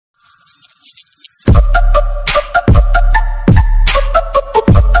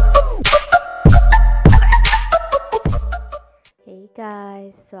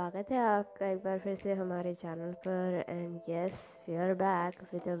back एक बार फिर से हमारे चैनल पर and yes, we are back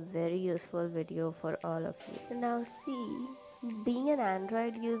with a very useful video for all of you. So now see, being an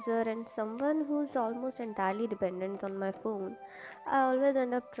Android user and someone who's almost entirely dependent on my phone, I always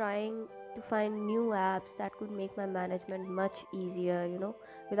end up trying to find new apps that could make my management much easier,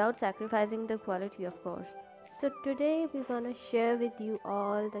 without sacrificing the quality, of course. So today we're gonna share with you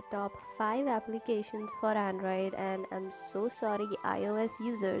all the top 5 applications for Android, and I'm so sorry iOS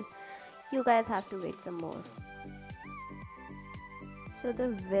users, you guys have to wait some more. So the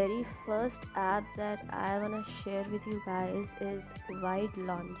very first app that I wanna share with you guys is Wide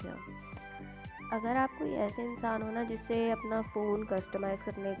Launcher. अगर आप कोई ऐसे इंसान हो ना जिससे अपना phone customise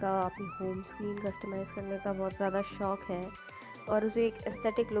करने का, अपनी होम स्क्रीन कस्टमाइज़ करने का बहुत ज़्यादा शौक़ है और उसे एक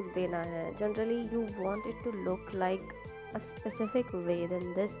एस्थेटिक लुक देना है, generally you want it to look like a specific way,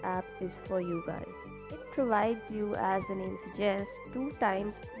 then this app is for you guys. It provides you, as the name suggests, 2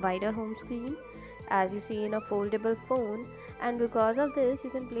 times wider home screen as you see in a foldable phone, and because of this you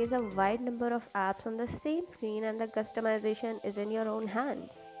can place a wide number of apps on the same screen and the customization is in your own hands.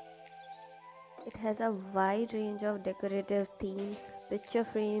 It has a wide range of decorative themes, picture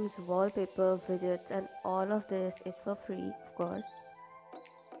frames, wallpaper, widgets, and all of this is for free, of course.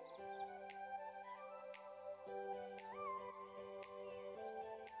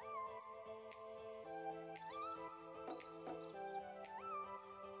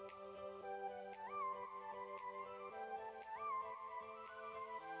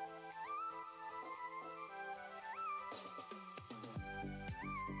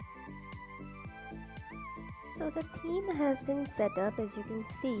 So the theme has been set up, as you can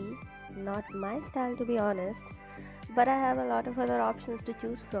see, not my style to be honest, but I have a lot of other options to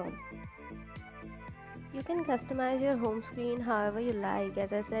choose from. You can customize your home screen however you like.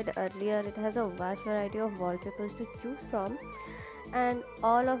 As I said earlier, it has a vast variety of wallpapers to choose from, and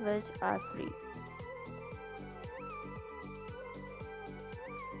all of which are free.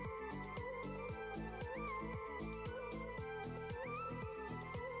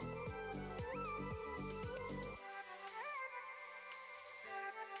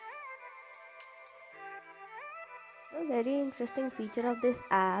 A very interesting feature of this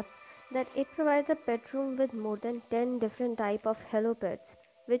app that it provides a pet room with more than 10 different type of hello pets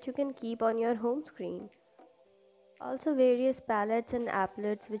which you can keep on your home screen. Also various palettes and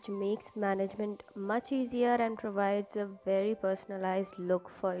applets which makes management much easier and provides a very personalized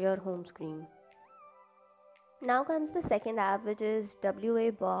look for your home screen. Now comes the second app, which is WA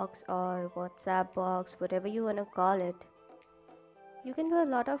Box or WhatsApp Box, whatever you wanna call it. You can do a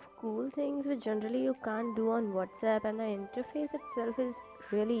lot of cool things which generally you can't do on WhatsApp, and the interface itself is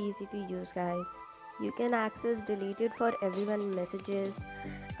really easy to use, guys. You can access deleted for everyone messages.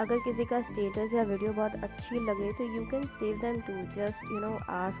 अगर किसी का status या video बहुत अच्छी लगे तो you can save them too. Just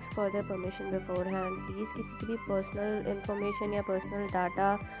ask for their permission beforehand. Please किसी की भी personal information या personal data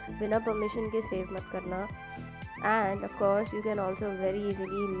बिना permission के save मत करना. And of course you can also very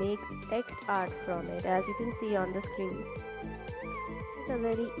easily make text art from it, as you can see on the screen. It's a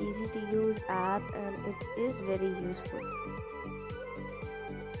very easy to use app and it is very useful.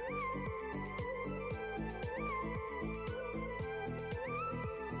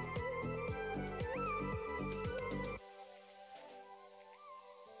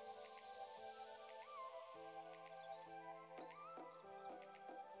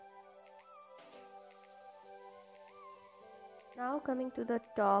 Now coming to the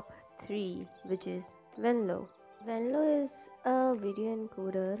top 3, which is Venlo. Venlo is a video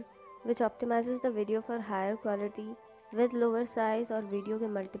encoder which optimizes the video for higher quality with lower size और video के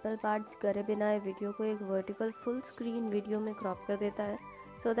multiple parts करे बिना video को एक vertical full screen video में crop कर देता है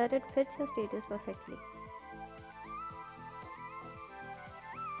so that it fits your status perfectly.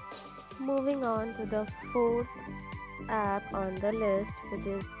 Moving on to the 4th app on the list, which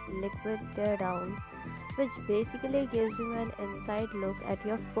is Liquid Teardown, which basically gives you an inside look at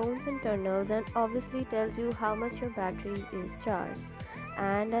your phone's internals and obviously tells you how much your battery is charged.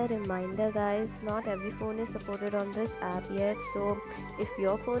 And a reminder, guys, not every phone is supported on this app yet, so if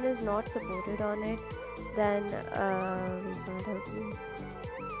your phone is not supported on it, then we can't help you.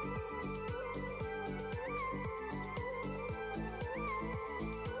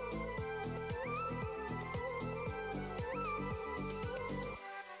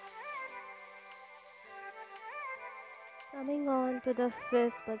 Coming on to the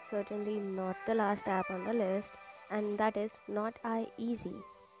 5th but certainly not the last app on the list, and that is Not Easy.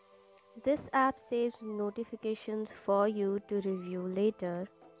 This app saves notifications for you to review later,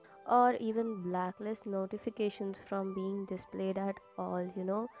 or even blacklist notifications from being displayed at all.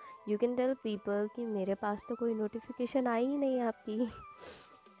 You can tell people कि मेरे पास तो कोई notification आई ही नहीं आपकी.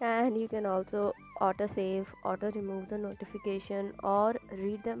 And you can also auto save, auto remove the notification, or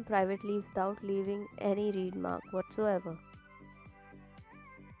read them privately without leaving any read mark whatsoever.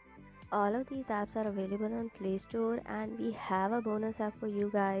 All of these apps are available on Play Store, and we have a bonus app for you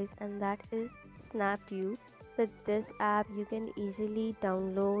guys, and that is SnapTube. With this app, you can easily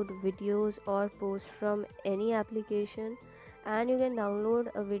download videos or posts from any application, and you can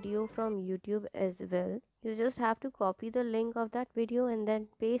download a video from YouTube as well. You just have to copy the link of that video and then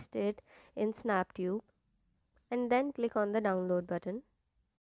paste it in SnapTube, and then click on the download button,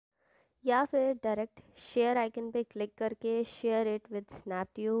 या फिर direct share icon पे click करके share it with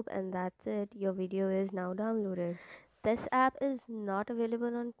Snaptube and that's it, your video is now downloaded. This app is not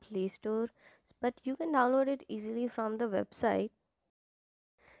available on Play Store, but you can download it easily from the website.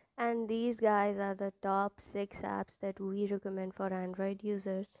 And these guys are the top 6 apps that we recommend for Android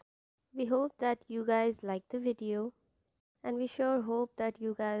users. We hope that you guys like the video, and we sure hope that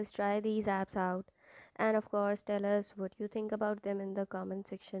you guys try these apps out. And of course, tell us what you think about them in the comment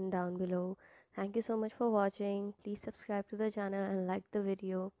section down below. Thank you so much for watching. Please subscribe to the channel and like the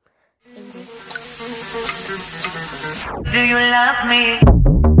video. Do you love me?